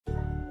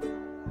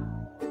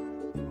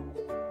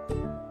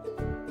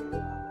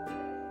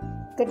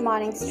Good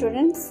morning,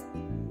 students.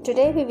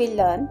 Today we will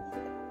learn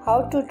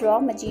how to draw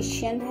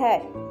magician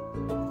head.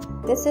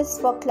 This is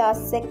for class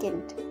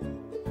 2nd.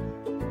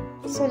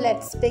 So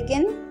let's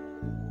begin.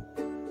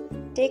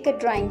 Take a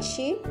drawing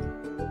sheet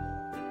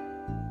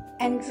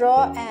and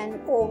draw an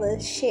oval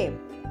shape.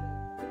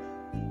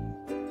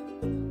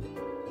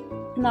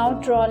 Now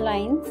draw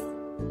lines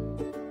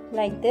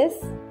like this.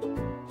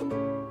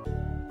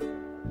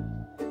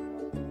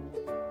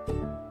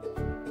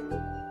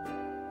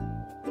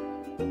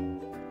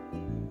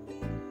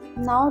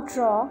 Now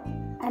draw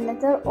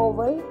another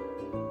oval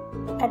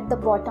at the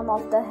bottom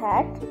of the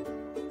hat.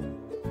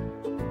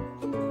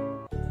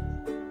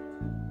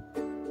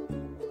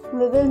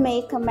 We will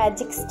make a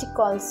magic stick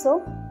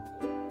also,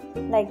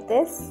 like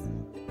this,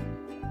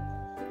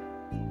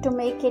 to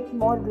make it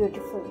more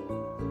beautiful.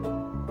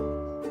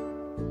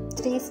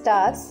 3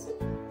 stars,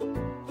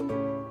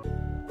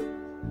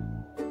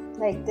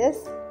 like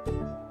this.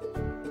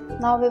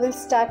 Now we will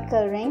start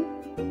coloring.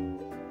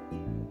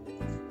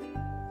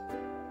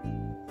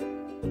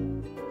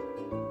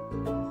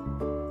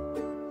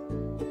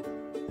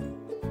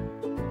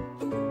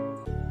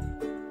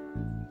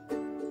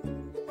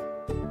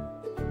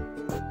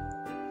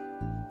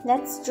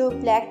 Let's do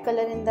black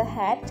color in the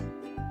hat,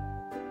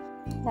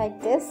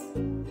 like this.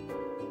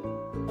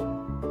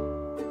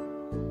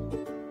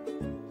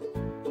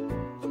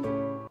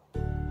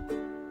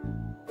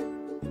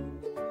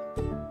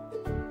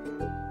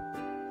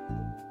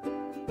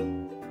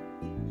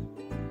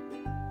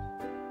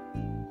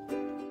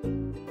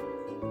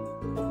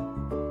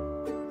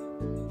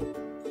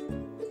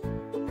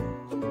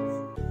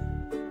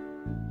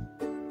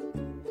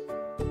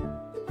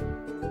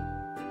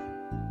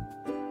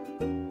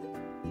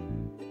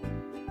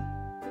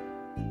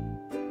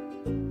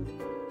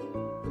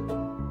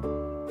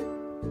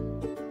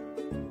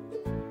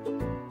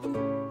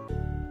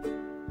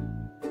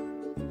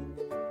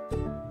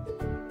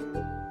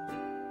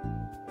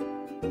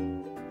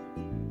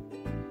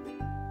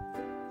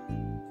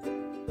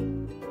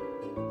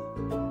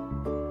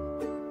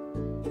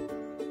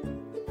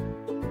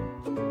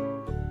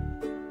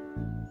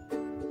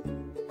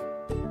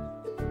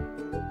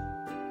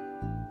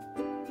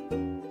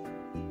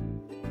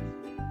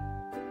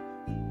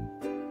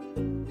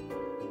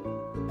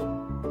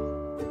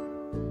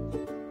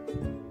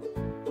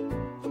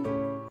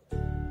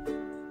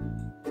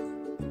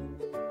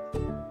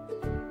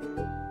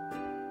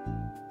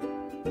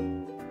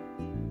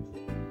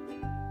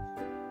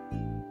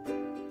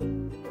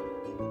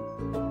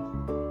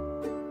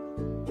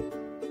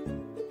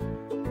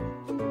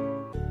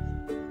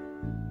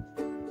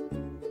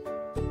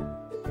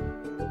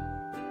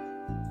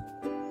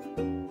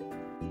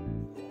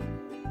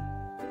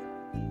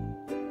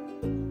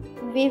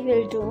 We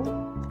will do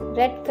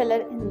red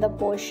color in the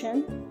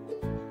portion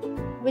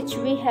which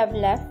we have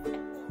left,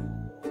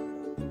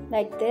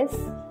 like this.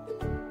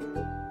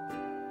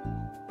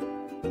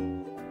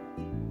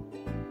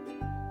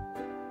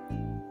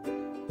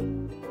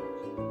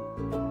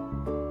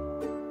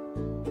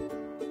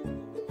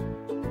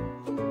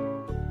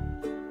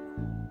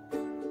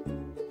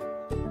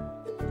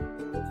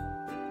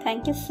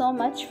 Thank you so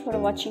much for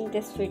watching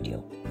this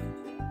video.